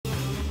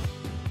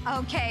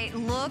Okay,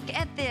 look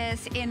at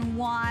this in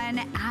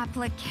one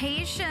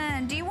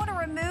application. Do you want to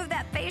remove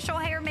that facial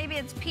hair? Maybe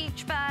it's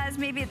peach fuzz,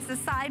 maybe it's the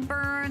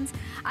sideburns.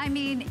 I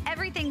mean,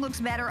 everything looks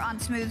better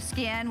on smooth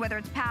skin, whether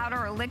it's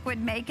powder or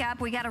liquid makeup.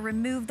 We got to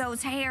remove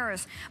those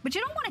hairs. But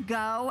you don't want to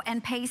go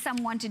and pay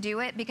someone to do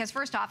it because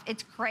first off,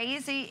 it's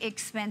crazy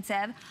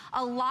expensive.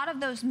 A lot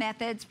of those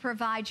methods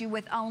provide you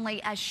with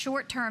only a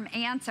short-term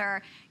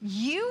answer.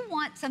 You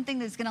want something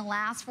that's going to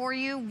last for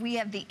you. We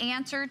have the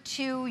answer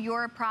to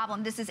your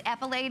problem. This is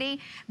Epilady.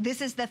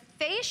 This is the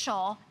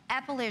facial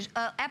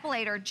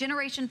Epilator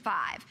Generation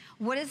 5.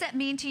 What does that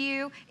mean to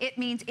you? It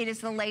means it is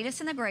the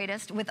latest and the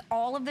greatest with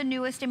all of the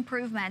newest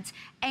improvements,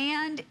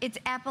 and it's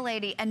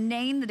Epilady, a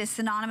name that is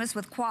synonymous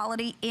with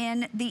quality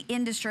in the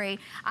industry.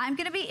 I'm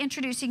going to be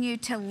introducing you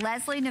to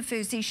Leslie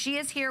Nafusi. She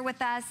is here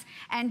with us,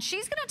 and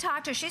she's going to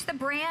talk to us. She's the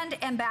brand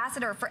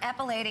ambassador for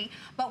Epilady,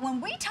 but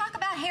when we talk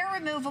about hair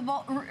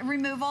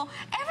removal,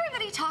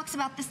 everybody talks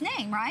about this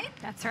name, right?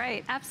 That's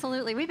right,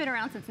 absolutely. We've been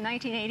around since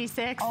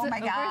 1986. Oh my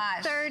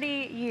gosh. Over 30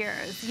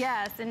 years.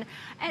 Yes, and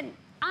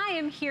I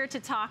am here to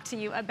talk to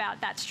you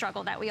about that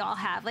struggle that we all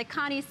have. Like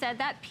Connie said,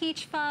 that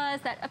peach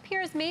fuzz that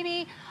appears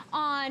maybe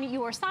on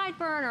your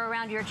sideburn or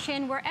around your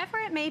chin, wherever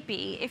it may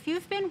be. If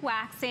you've been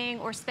waxing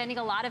or spending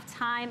a lot of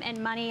time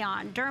and money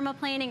on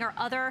dermaplaning or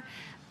other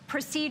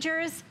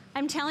procedures,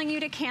 I'm telling you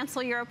to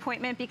cancel your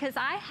appointment because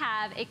I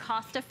have a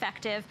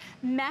cost-effective,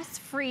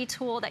 mess-free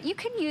tool that you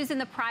can use in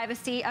the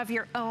privacy of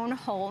your own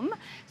home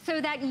so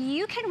that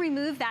you can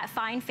remove that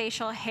fine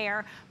facial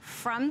hair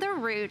from the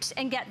root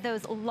and get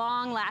those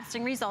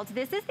long-lasting results.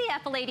 This is the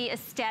Epilady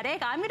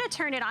Esthetic. I'm gonna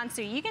turn it on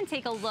so you can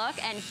take a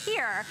look and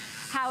hear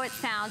how it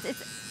sounds.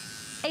 It's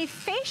a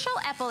facial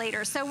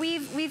epilator. So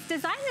we've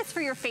designed this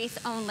for your face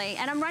only,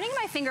 and I'm running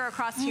my finger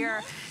across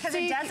here. Because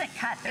it doesn't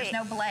cut, there's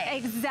no blade.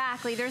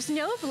 Exactly, there's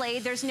no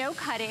blade, there's no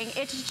cutting,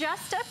 it's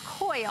just a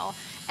coil.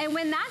 And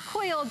when that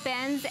coil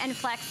bends and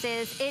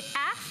flexes, it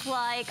acts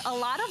like a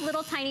lot of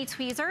little tiny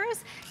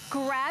tweezers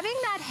grabbing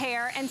that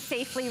hair and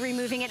safely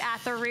removing it at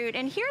the root.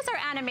 And here's our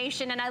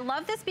animation, and I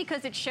love this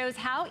because it shows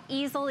how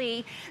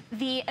easily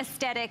the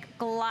aesthetic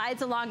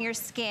glides along your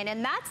skin.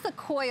 And that's the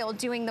coil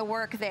doing the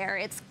work there.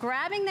 It's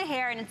grabbing the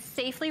hair and it's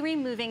safely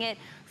removing it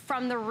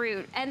from the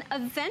root. And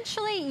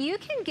eventually you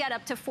can get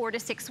up to 4 to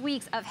 6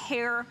 weeks of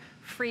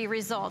hair-free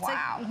results.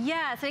 Wow.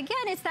 Yes,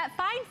 again, it's that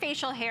fine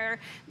facial hair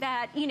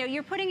that, you know,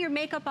 you're putting your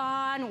makeup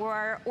on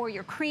or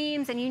your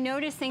creams and you're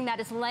noticing that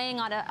it's laying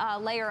on a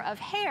layer of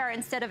hair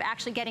instead of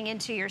actually getting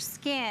into your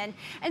skin.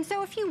 And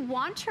so if you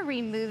want to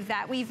remove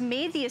that, we've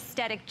made the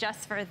aesthetic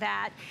just for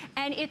that.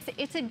 And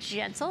it's a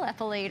gentle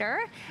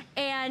epilator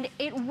and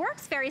it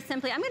works very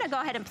simply. I'm gonna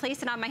go ahead and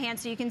place it on my hand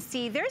so you can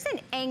see there's an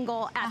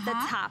angle at the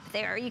top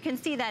there. You can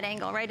see that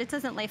angle, right? It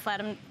doesn't lay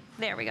flat.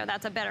 There we go,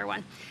 that's a better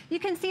one. You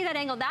can see that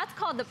angle, that's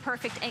called the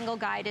perfect angle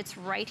guide. It's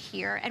right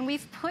here, and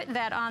we've put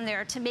that on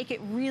there to make it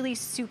really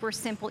super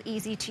simple,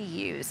 easy to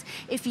use.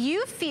 If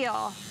you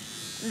feel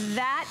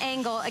that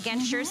angle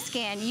against your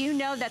skin, you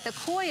know that the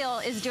coil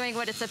is doing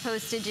what it's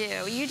supposed to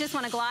do. You just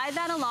want to glide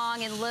that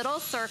along in little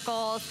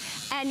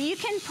circles, and you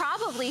can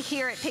probably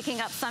hear it picking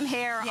up some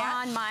hair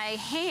on my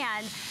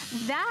hand.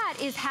 That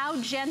is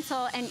how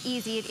gentle and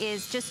easy it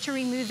is just to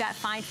remove that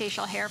fine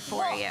facial hair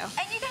for you.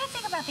 And you got to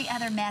think about the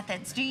other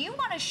methods. Do you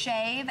want to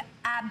shave?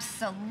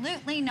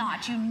 Absolutely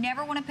not. You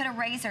never want to put a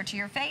razor to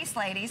your face,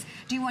 ladies.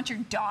 Do you want your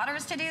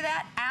daughters to do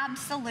that?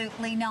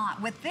 Absolutely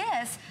not. With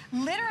this,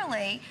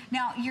 literally,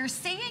 now you're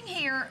seeing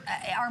here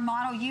our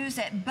model use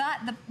it, but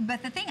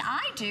the thing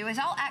I do is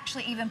I'll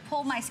actually even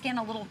pull my skin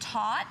a little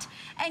taut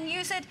and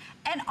use it.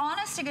 And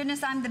honest to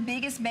goodness, I'm the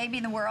biggest baby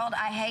in the world.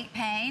 I hate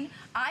pain.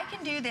 I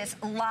can do this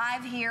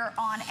live here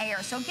on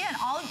air. So again,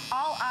 all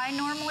I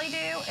normally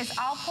do is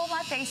I'll pull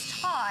my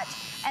face taut,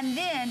 and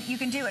then you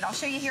can do it. I'll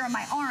show you here on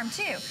my arm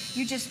too.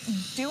 You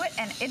just do it,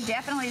 and it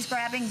definitely is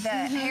grabbing the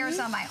hairs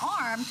on my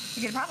arm.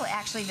 You could probably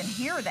actually even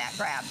hear that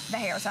grab the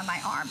hairs on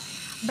my arm.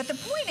 But the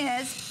point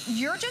is,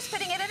 you're just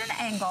putting it at an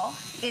angle.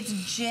 It's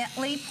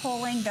gently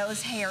pulling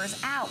those hairs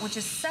out, which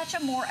is such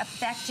a more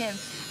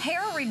effective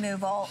hair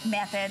removal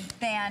method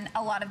than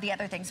a lot of the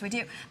other things we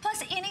do.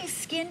 Plus, any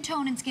skin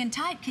tone and skin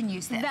type can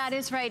use this. That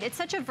is right. It's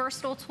such a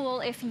versatile tool.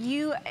 If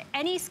you,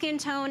 any skin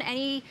tone,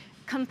 any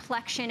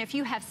complexion, if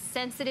you have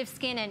sensitive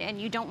skin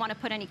and you don't want to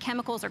put any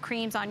chemicals or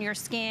creams on your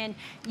skin,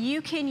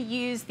 you can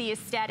use the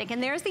aesthetic.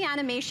 And there's the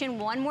animation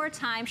one more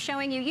time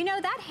showing you, you know,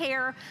 that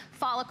hair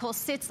follicle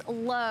sits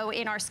low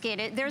in our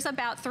skin. There's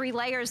about 3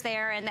 layers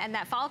there, and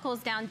that follicle is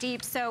down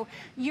deep. So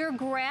you're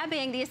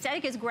grabbing, the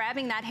aesthetic is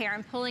grabbing that hair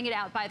and pulling it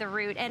out by the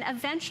root. And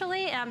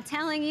eventually, I'm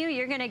telling you,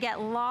 you're gonna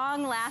get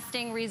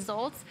long-lasting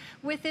results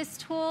with this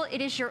tool. It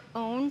is your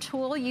own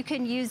tool. You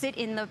can use it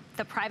in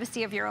the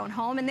privacy of your own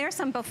home. And there's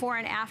some before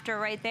and after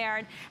right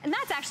there. And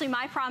that's actually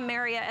my problem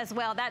area as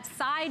well, that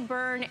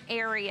sideburn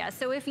area.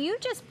 So if you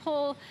just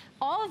pull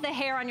all of the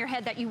hair on your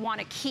head that you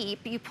want to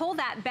keep, you pull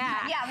that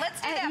back. Yeah,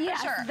 let's do that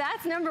for sure.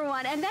 That's number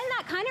one. And then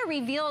that kind of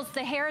reveals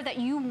the hair that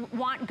you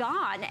want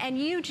gone. And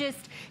you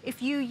just,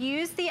 if you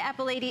use the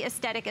Epilady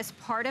Aesthetic as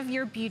part of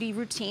your beauty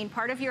routine,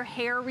 part of your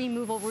hair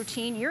removal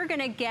routine, you're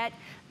gonna get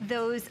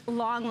those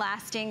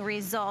long-lasting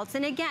results.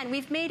 And again,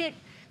 we've made it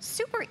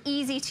super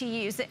easy to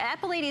use.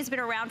 Epilady has been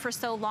around for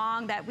so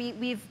long that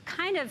we've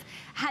kind of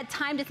had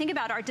time to think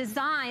about our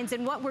designs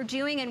and what we're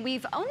doing, and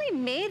we've only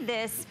made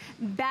this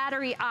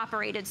battery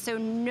operated, so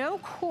no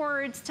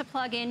cords to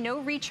plug in,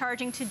 no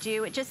recharging to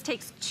do. It just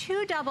takes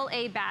 2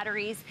 AA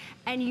batteries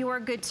and you are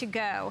good to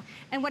go.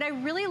 And what I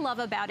really love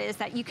about it is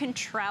that you can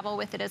travel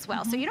with it as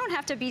well. So you don't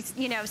have to be,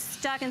 you know,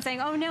 stuck and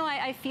saying, oh no,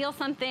 I feel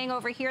something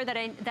over here that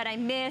I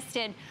missed,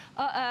 and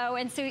uh-oh.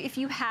 And so if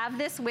you have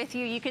this with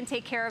you, you can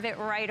take care of it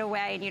right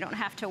away and you don't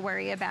have to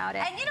worry about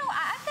it. And you know,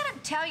 I've got to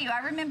tell you, I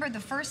remember the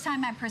first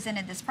time I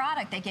presented this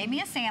product, they gave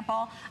me a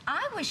sample.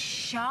 I was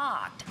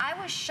shocked. I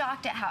was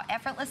shocked at how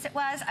effortless it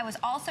was. I was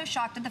also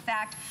shocked at the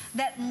fact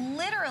that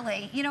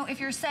literally, you know, if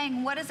you're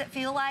saying, what does it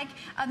feel like?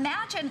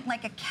 Imagine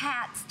like a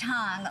cat's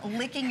tongue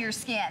licking your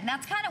skin.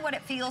 That's kind of what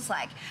it feels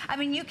like. I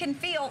mean, you can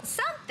feel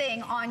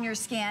something on your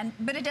skin,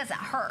 but it doesn't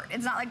hurt.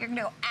 It's not like you're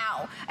gonna go,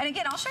 ow. And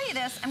again, I'll show you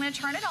this. I'm gonna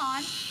turn it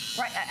on.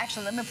 Right,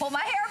 actually, let me pull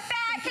my hair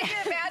back. Can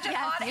you imagine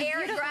hot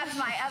air? It grabs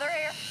my other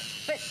hair.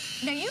 But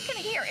now you can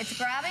hear it's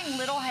grabbing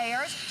little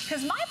hairs,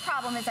 because my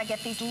problem is I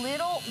get these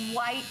little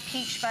white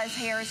peach fuzz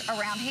hairs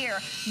around here.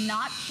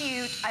 Not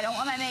cute. I don't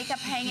want my makeup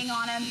hanging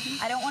on them.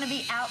 I don't want to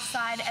be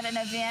outside at an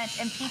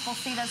event and people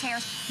see those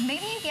hairs.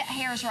 Maybe you get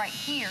hairs right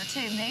here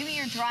too. Maybe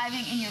you're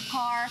driving in your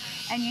car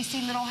and you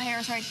see little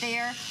hairs right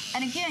there.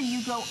 And again,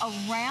 you go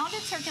around in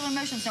circular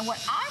motions. Now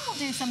what I will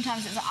do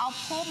sometimes is I'll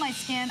pull my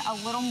skin a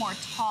little more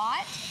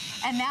taut,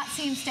 and that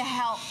seems to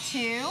help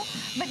too.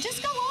 But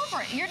just go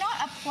over it. You're not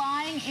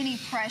applying any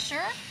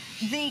pressure.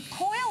 The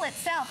coil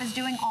itself is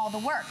doing all the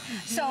work.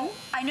 So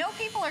I know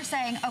people are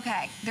saying,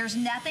 okay, there's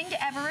nothing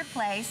to ever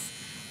replace.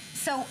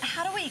 So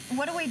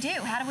what do we do?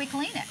 How do we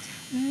clean it?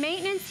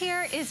 Maintenance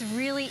here is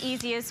really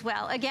easy as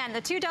well. Again,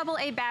 the 2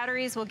 AA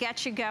batteries will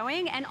get you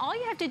going, and all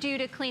you have to do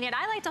to clean it,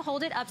 I like to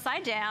hold it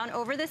upside down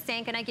over the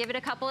sink and I give it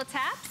a couple of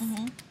taps.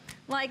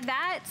 Like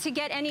that to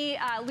get any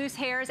loose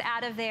hairs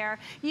out of there.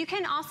 You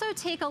can also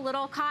take a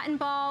little cotton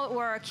ball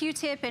or a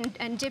Q-tip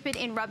and dip it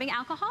in rubbing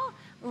alcohol,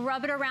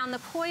 rub it around the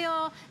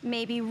coil,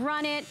 maybe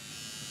run it,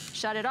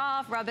 shut it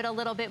off, rub it a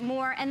little bit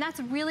more, and that's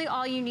really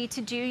all you need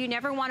to do. You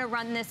never want to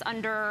run this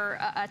under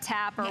a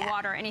tap or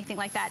water or anything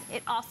like that.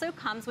 It also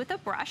comes with a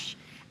brush,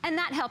 and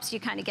that helps you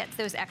kind of get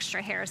those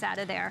extra hairs out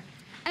of there.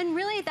 And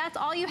really, that's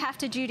all you have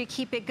to do to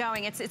keep it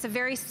going. It's a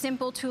very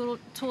simple tool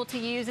to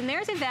use. And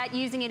there's Yvette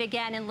using it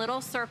again in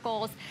little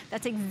circles.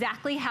 That's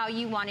exactly how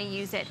you want to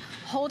use it.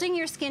 Holding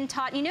your skin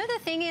taut. You know,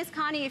 the thing is,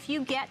 Connie, if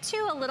you get to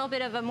a little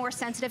bit of a more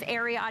sensitive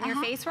area on your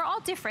face, we're all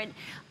different.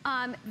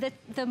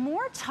 The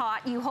more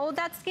taut you hold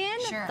that skin,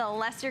 the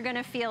less you're going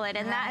to feel it.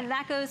 And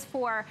that goes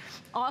for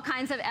all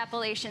kinds of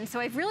epilation. So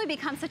I've really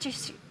become such a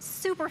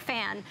super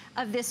fan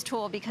of this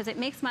tool because it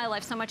makes my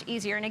life so much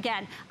easier. And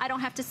again, I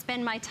don't have to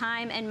spend my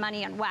time and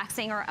money on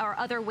waxing or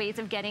other ways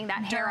of getting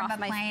that hair off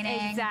my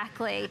face.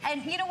 Exactly.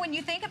 And you know, when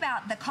you think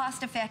about the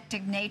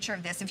cost-effective nature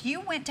of this, if you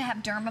went to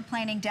have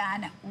dermaplaning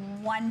done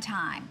one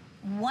time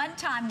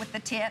with the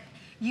tip,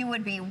 you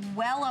would be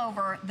well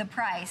over the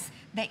price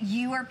that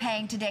you are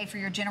paying today for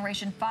your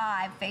Generation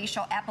 5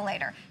 facial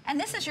epilator. And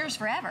this is yours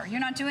forever. You're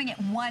not doing it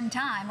one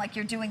time like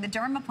you're doing the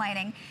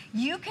dermaplaning.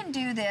 You can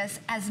do this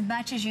as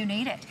much as you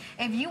need it.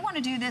 If you want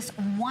to do this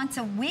once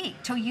a week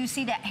till you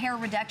see that hair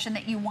reduction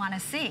that you want to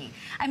see.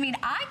 I mean,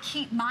 I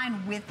keep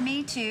mine with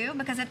me too,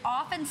 because it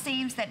often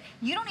seems that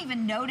you don't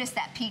even notice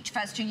that peach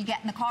fuzz till you get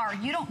in the car.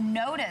 You don't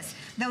notice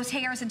those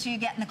hairs until you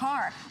get in the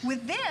car.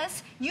 With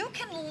this, you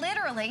can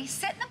literally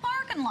sit in the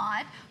parking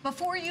lot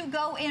before you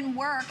go in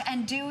work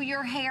and do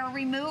your hair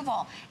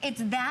removal.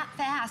 It's that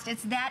fast,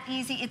 it's that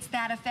easy, it's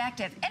that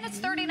effective. And it's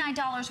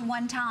 $39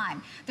 one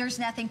time. There's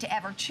nothing to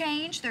ever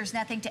change, there's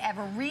nothing to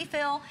ever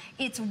refill.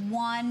 It's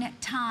one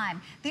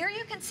time. There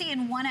you can see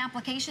in one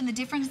application the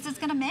difference it's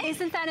gonna make.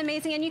 Isn't that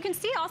amazing? And you can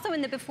see also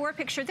in the before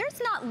picture, there's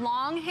not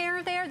long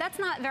hair there. That's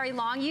not very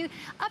long.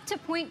 Up to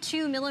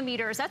 0.2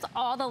 millimeters, that's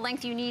all the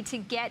length you need to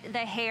get the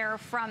hair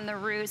from the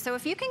root. So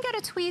if you can get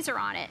a tweezer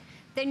on it,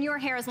 then your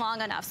hair is long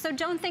enough. So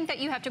don't think that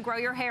you have to grow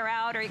your hair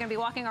out or you're gonna be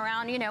walking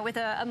around, you know, with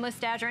a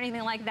mustache or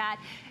anything like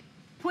that.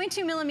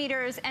 0.2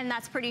 millimeters, and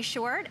that's pretty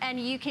short, and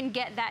you can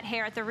get that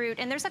hair at the root.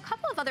 And there's a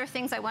couple of other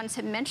things I wanted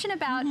to mention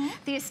about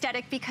the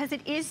aesthetic because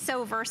it is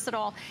so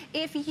versatile.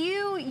 If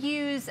you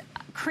use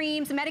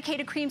creams,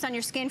 medicated creams on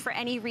your skin for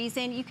any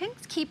reason, you can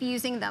keep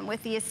using them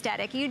with the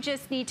aesthetic. You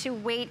just need to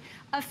wait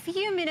a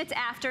few minutes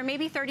after,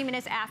 maybe 30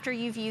 minutes after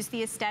you've used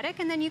the aesthetic,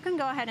 and then you can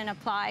go ahead and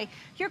apply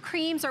your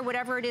creams or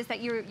whatever it is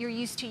that you're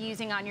used to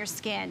using on your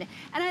skin.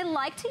 And I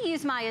like to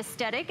use my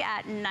aesthetic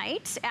at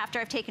night after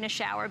I've taken a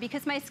shower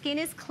because my skin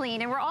is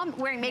clean. And we're all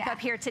wearing makeup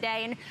here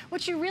today, and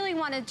what you really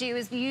want to do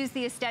is use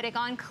the Aesthetic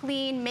on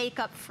clean,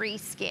 makeup-free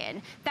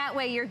skin. That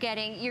way you're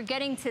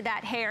getting to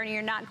that hair and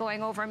you're not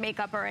going over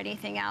makeup or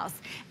anything else.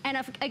 And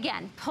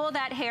again, pull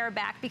that hair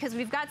back because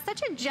we've got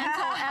such a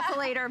gentle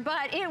epilator,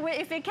 but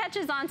if it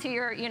catches onto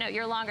your,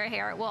 your longer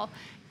hair,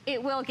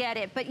 it will get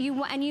it. But you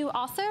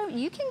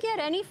can get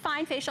any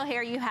fine facial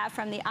hair you have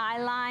from the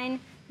eye line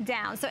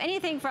down. So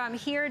anything from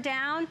here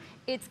down,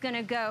 it's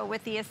gonna go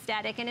with the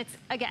Aesthetic, and it's,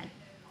 again,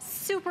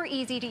 super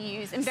easy to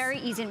use and very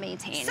easy to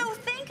maintain. So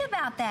think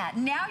about that.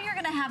 Now you're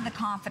gonna have the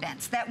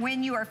confidence that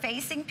when you are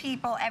facing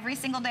people every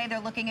single day, they're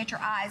looking at your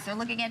eyes, they're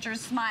looking at your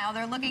smile,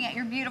 they're looking at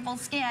your beautiful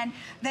skin,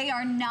 they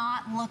are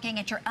not looking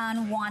at your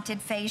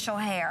unwanted facial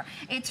hair.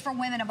 It's for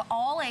women of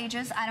all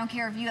ages. I don't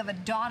care if you have a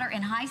daughter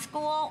in high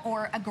school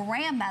or a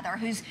grandmother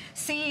who's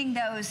seeing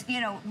those,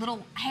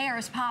 little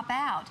hairs pop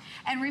out.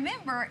 And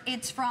remember,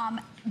 it's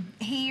from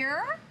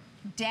here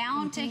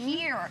down to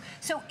here.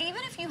 So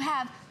even if you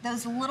have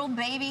those little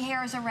baby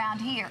hairs around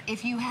here,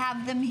 if you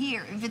have them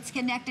here, if it's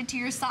connected to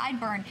your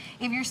sideburn,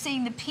 if you're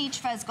seeing the peach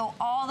fuzz go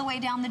all the way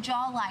down the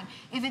jawline,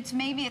 if it's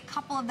maybe a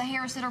couple of the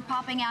hairs that are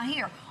popping out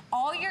here,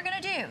 all you're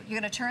gonna do, you're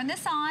gonna turn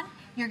this on,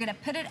 you're gonna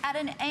put it at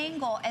an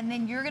angle, and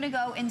then you're gonna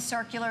go in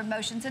circular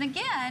motions. And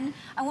again,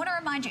 I wanna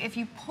remind you, if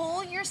you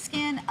pull your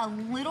skin a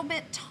little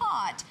bit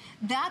taut,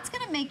 that's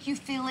gonna make you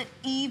feel it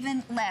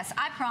even less.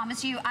 I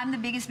promise you, I'm the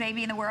biggest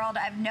baby in the world.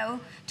 I have no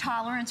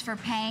tolerance for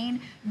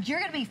pain. You're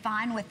gonna be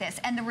fine with this,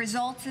 and the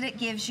results that it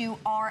gives you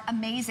are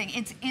amazing.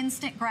 It's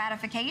instant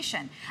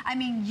gratification. I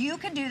mean, you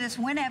can do this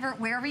whenever,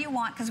 wherever you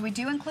want, because we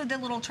do include the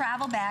little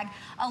travel bag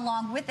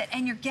along with it,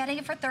 and you're getting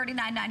it for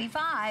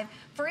 $39.95.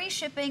 Free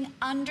shipping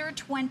under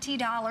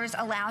 $20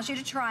 allows you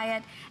to try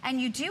it,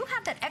 and you do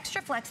have that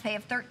extra flex pay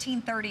of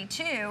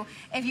 $13.32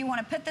 if you want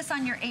to put this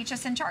on your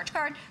HSN charge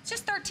card. It's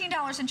just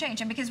 $13 and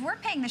change, and because we're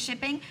paying the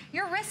shipping,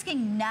 you're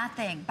risking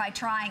nothing by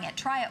trying it.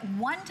 Try it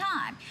one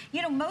time.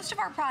 Most of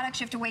our products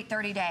you have to wait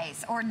 30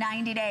 days or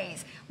 90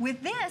 days.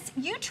 With this,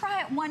 you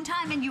try it one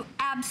time and you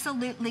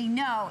absolutely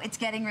know it's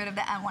getting rid of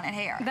the unwanted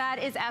hair.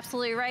 That is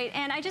absolutely right,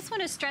 and I just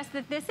want to stress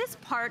that this is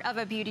part of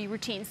a beauty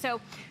routine.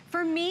 So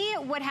for me,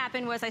 what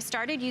happened was I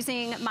started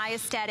using my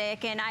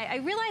Aesthetic, and I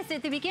realized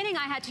at the beginning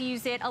I had to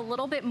use it a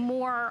little bit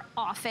more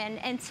often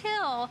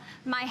until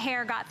my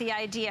hair got the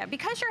idea.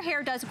 Because your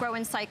hair does grow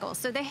in cycles,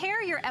 so the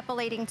hair you're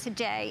epilating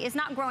today is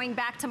not growing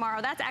back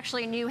tomorrow. That's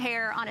actually new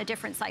hair on a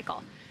different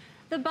cycle.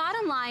 The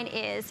bottom line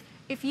is,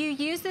 if you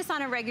use this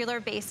on a regular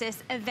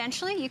basis,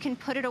 eventually you can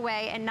put it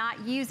away and not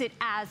use it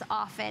as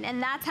often.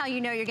 And that's how you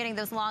know you're getting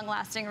those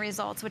long-lasting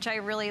results, which I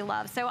really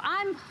love. So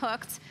I'm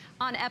hooked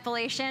on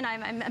epilation.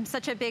 I'm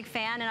such a big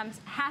fan, and I'm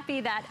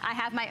happy that I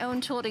have my own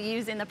tool to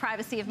use in the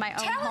privacy of my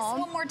own home. Tell us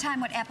one more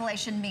time what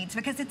epilation means,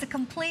 because it's a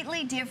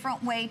completely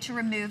different way to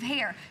remove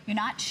hair. You're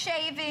not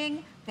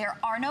shaving. There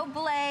are no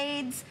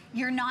blades.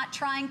 You're not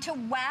trying to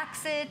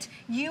wax it.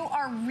 You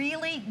are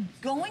really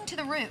going to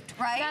the root,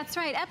 right? That's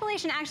right.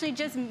 Epilation actually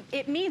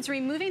it means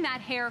removing that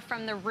hair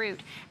from the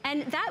root.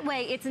 And that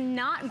way it's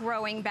not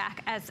growing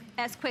back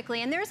as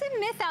quickly. And there's a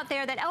myth out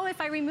there that, oh, if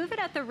I remove it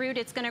at the root,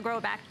 it's gonna grow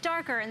back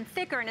darker and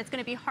thicker and it's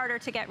gonna be harder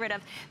to get rid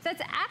of.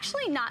 That's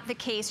actually not the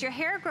case. Your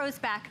hair grows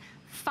back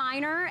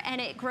finer and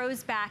it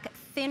grows back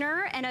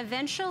thinner, and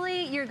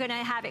eventually you're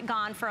gonna have it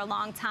gone for a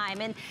long time.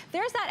 And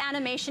there's that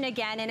animation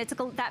again, and it's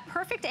that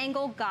perfect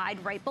angle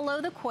guide right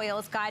below the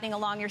coils guiding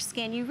along your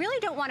skin. You really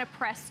don't wanna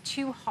press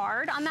too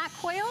hard on that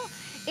coil.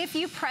 If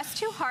you press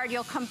too hard,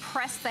 you'll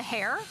compress the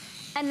hair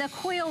and the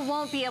coil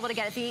won't be able to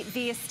get it.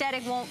 The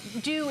Aesthetic won't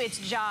do its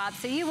job.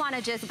 So you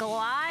wanna just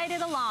glide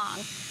it along.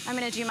 I'm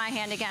gonna do my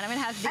hand again. I'm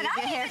gonna have the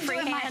hair-free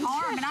hand.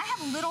 My arm, and I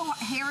have little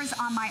hairs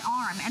on my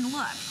arm, and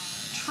look.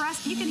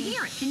 Trust, you can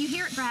hear it. Can you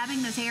hear it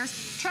grabbing those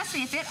hairs? Trust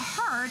me, if it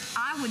hurt,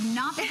 I would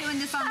not be doing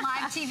this on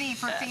live TV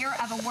for fear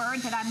of a word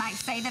that I might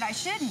say that I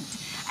shouldn't.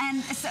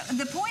 And so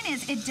the point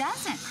is, it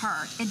doesn't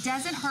hurt. It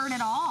doesn't hurt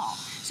at all.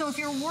 So if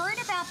you're worried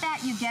about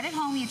that, you get it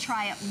home, you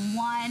try it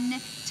one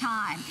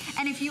time.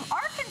 And if you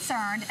are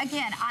concerned,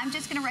 again, I'm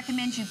just gonna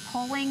recommend you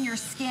pulling your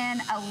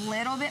skin a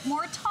little bit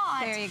more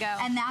taut. There you go.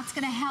 And that's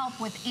gonna help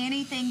with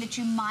anything that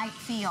you might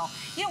feel.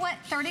 You know what,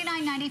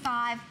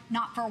 $39.95,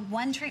 not for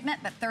one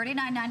treatment, but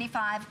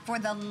 $39.95 for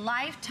the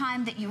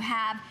lifetime that you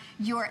have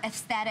your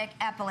Aesthetic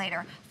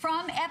Epilator.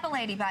 From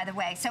Epilady, by the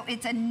way. So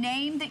it's a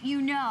name that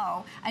you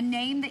know, a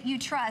name that you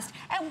trust.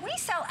 And we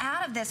sell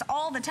out of this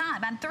all the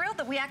time. I'm thrilled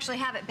that we actually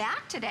have it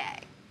back today.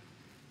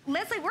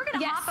 Leslie, we're going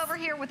to hop over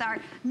here with our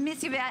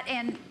Miss Yvette,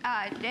 and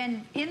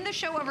in the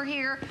show over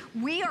here,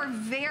 we are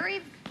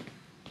very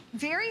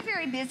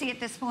busy at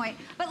this point.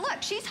 But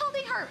look, she's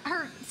holding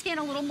her skin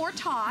a little more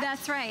taut.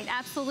 That's right,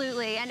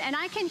 absolutely. And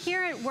I can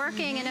hear it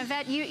working. And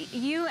Yvette,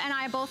 you and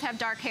I both have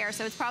dark hair,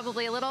 so it's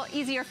probably a little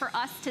easier for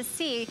us to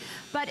see.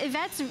 But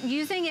Yvette's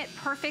using it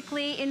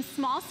perfectly in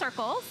small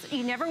circles.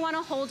 You never want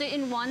to hold it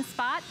in one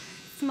spot.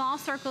 small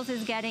circles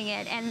is getting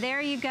it, and there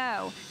you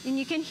go. And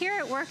you can hear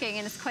it working,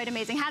 and it's quite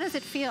amazing. How does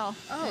it feel?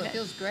 Oh, it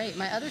feels great.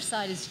 My other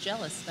side is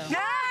jealous, though.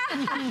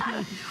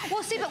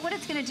 Well, see, but what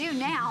it's going to do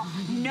now,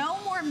 no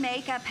more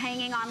makeup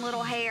hanging on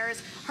little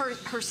hairs.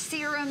 Her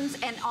serums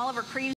and all of her creams